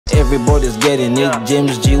Everybody's getting it,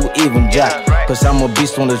 James G, even Jack. Cause I'm a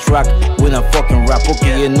beast on the track when I fucking rap.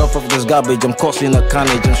 Okay, enough of this garbage, I'm causing a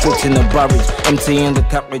carnage, I'm shooting a barrage, emptying the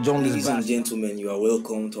cartridge on this. Ladies and gentlemen, you are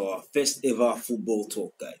welcome to our first ever football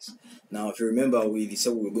talk, guys. Now, if you remember, we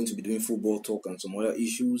decided we were going to be doing football talk and some other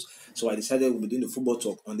issues, so I decided we'll be doing the football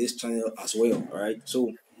talk on this channel as well. Alright,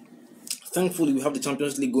 so thankfully we have the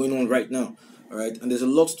Champions League going on right now. Alright, and there's a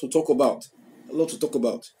lot to talk about.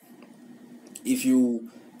 If you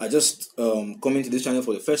are just coming to this channel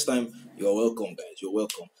for the first time, you're welcome, guys. You're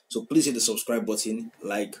welcome. So please hit the subscribe button,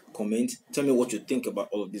 like, comment, tell me what you think about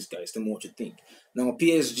all of these guys. Tell me what you think. Now,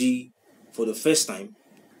 PSG for the first time,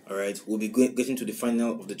 all right, will be getting to the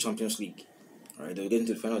final of the Champions League. All right, they're getting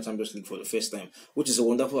to the final of the Champions League for the first time, which is a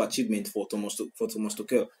wonderful achievement for Thomas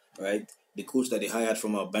Tuchel, right? The coach that they hired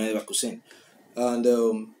from Bayern Leverkusen, and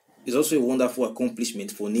it's also a wonderful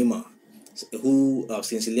accomplishment for Neymar, who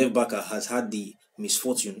since he left Barca has had the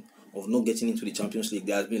misfortune of not getting into the Champions League.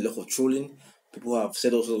 There has been a lot of trolling. People have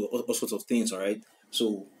said all sorts of things. All right,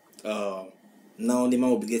 so now Neymar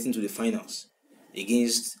will be getting to the finals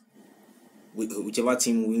against whichever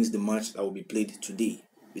team wins the match that will be played today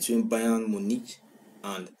between Bayern Munich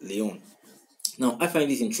and Lyon. Now, I find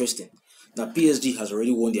it interesting that PSG has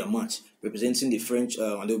already won their match representing the French,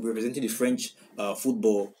 and they'll be representing the French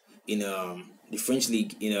football in the French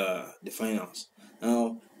league in the finals.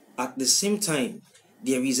 Now, at the same time,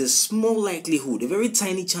 there is a small likelihood, a very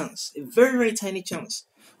tiny chance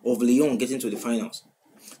of Lyon getting to the finals.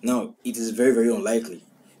 Now, it is very unlikely.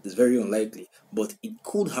 It's very unlikely, but it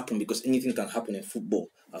could happen because anything can happen in football,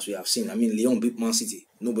 as we have seen. I mean, Lyon beat Man City.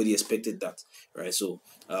 Nobody expected that, right? So,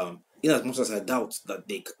 in as much as I doubt that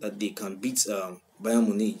they can beat Bayern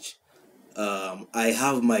Munich, I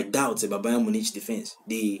have my doubts about Bayern Munich's defense.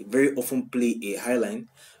 They very often play a high line,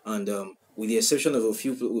 and with the exception of a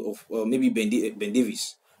few of maybe Ben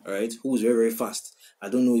Davies, all right, who is very fast. I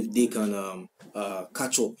don't know if they can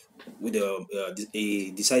catch up with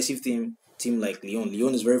a decisive team like Lyon.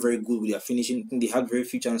 Lyon is very good with their finishing. I think they had very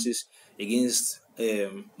few chances against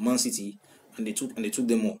Man City, and they took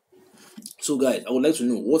them all. So, guys, I would like to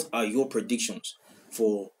know, what are your predictions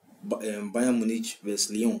for Bayern Munich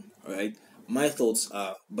versus Lyon? All right, my thoughts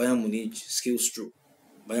are Bayern Munich scales through.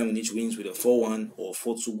 Bayern Munich wins with a 4-1 or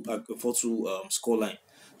 4-2 scoreline.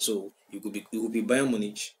 So it could be Bayern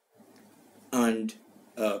Munich and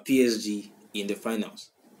PSG in the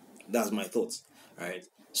finals. That's my thoughts. All right.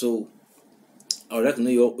 So I would like to know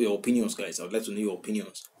your opinions, guys. I would like to know your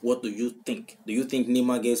opinions. What do you think? Do you think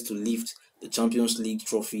Neymar gets to lift the Champions League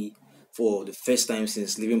trophy for the first time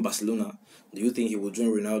since leaving Barcelona? Do you think he will join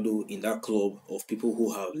Ronaldo in that club of people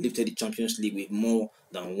who have lifted the Champions League with more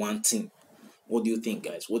than one team? What do you think,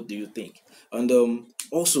 guys? What do you think? And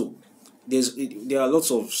also, there are lots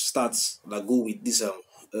of stats that go with this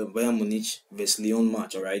Bayern Munich versus Lyon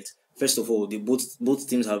match. All right. First of all, both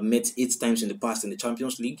teams have met 8 times in the past in the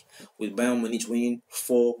Champions League, with Bayern Munich winning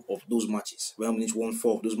 4 of those matches. Bayern Munich won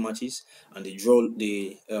 4 of those matches, and they drew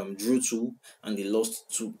 2 and they lost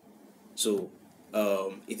 2. So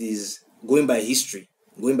it is going by history.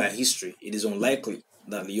 It is unlikely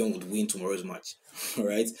that Lyon would win tomorrow's match. All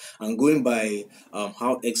right, and going by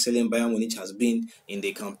how excellent Bayern Munich has been in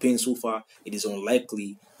the campaign so far, it is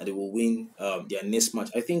unlikely that they will win their next match.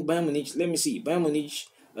 I think Bayern Munich. Let me see. Bayern Munich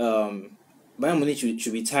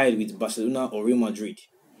should be tied with Barcelona or Real Madrid.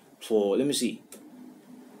 For, let me see.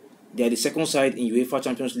 They are the second side in UEFA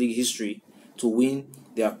Champions League history to win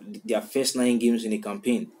their first 9 games in a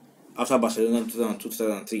campaign, after Barcelona in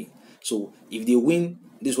 2003. So if they win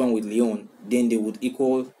this one with Lyon, then they would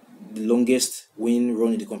equal the longest win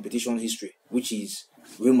run in the competition history, which is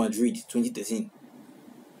Real Madrid 2013.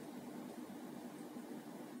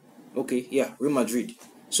 Okay, yeah, Real Madrid.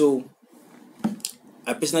 So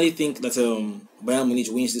I personally think that Bayern Munich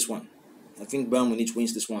wins this one. I think Bayern Munich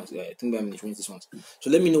wins this one. Yeah, I think Bayern Munich wins this one. So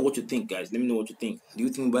let me know what you think, guys. Let me know what you think. Do you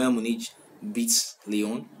think Bayern Munich beats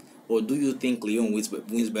Lyon, or do you think Lyon wins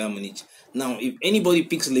Bayern Munich? Now, if anybody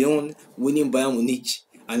picks Lyon winning Bayern Munich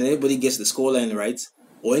and anybody gets the scoreline right,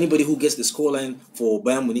 or anybody who gets the scoreline for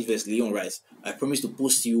Bayern Munich versus Lyon right, I promise to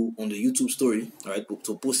post you on the YouTube story. All right,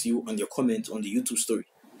 to post you on your comment on the YouTube story.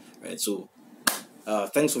 All right, so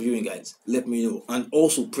thanks for viewing, guys. Let me know, and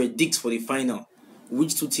also predict for the final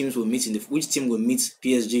which team will meet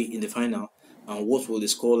PSG in the final, and what will the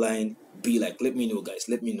scoreline be like. Let me know, guys.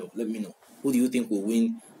 Let me know. Who do you think will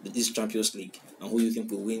win this Champions League, and who do you think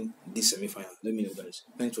will win this semi-final? Let me know, guys.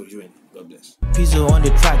 Thanks for viewing. God bless. Pizzo on the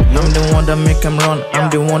track. I'm the one that make him run. I'm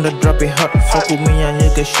the one that drop it hot. Fuck with me and you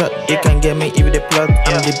get shot. They can get me if they plot.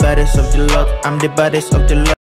 I'm the baddest of the lot.